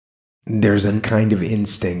There's a kind of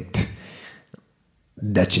instinct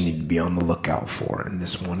that you need to be on the lookout for, and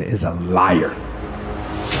this one is a liar.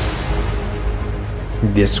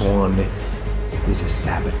 This one is a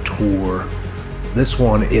saboteur. This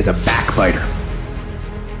one is a backbiter.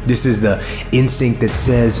 This is the instinct that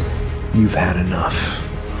says, you've had enough.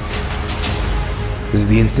 This is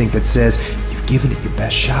the instinct that says, you've given it your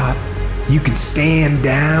best shot. You can stand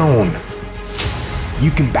down. You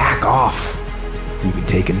can back off. You can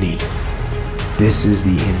take a knee. This is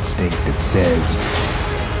the instinct that says,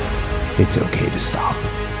 it's okay to stop.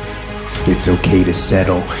 It's okay to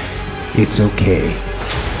settle. It's okay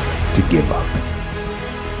to give up.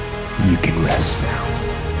 You can rest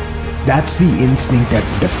now. That's the instinct,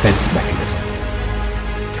 that's a defense mechanism.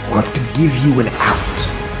 It wants to give you an out,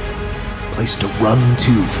 a place to run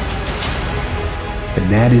to.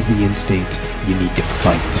 And that is the instinct you need to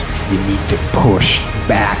fight. You need to push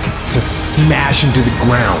back, to smash into the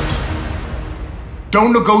ground.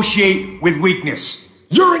 Don't negotiate with weakness.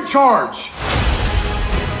 You're in charge.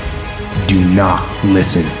 Do not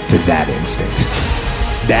listen to that instinct.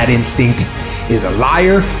 That instinct is a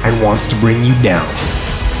liar and wants to bring you down.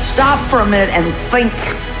 Stop for a minute and think.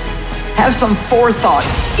 Have some forethought.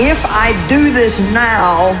 If I do this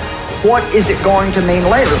now, what is it going to mean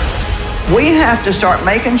later? We have to start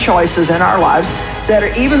making choices in our lives that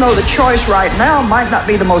are, even though the choice right now might not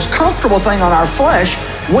be the most comfortable thing on our flesh,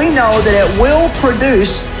 we know that it will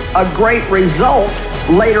produce a great result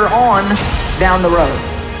later on down the road.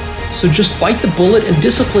 So just bite the bullet and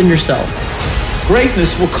discipline yourself.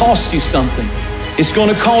 Greatness will cost you something. It's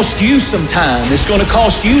going to cost you some time. It's going to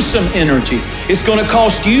cost you some energy. It's going to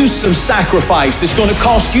cost you some sacrifice. It's going to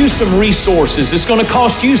cost you some resources. It's going to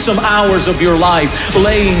cost you some hours of your life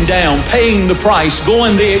laying down, paying the price,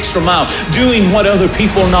 going the extra mile, doing what other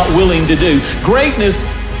people are not willing to do. Greatness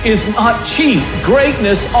is not cheap.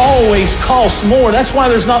 Greatness always costs more. That's why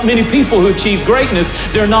there's not many people who achieve greatness.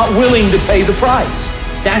 They're not willing to pay the price.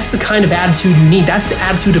 That's the kind of attitude you need. That's the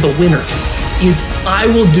attitude of a winner. Is I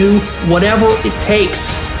will do whatever it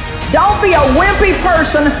takes. Don't be a wimpy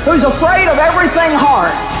person who's afraid of everything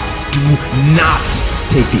hard. Do not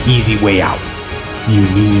take the easy way out. You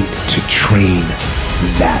need to train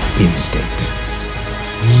that instinct.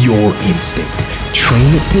 Your instinct.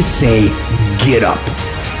 Train it to say, get up.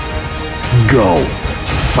 Go.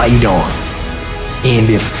 Fight on.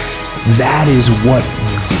 And if that is what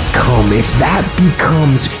you become, if that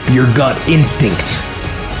becomes your gut instinct,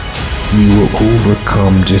 you will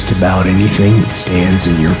overcome just about anything that stands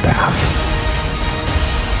in your path.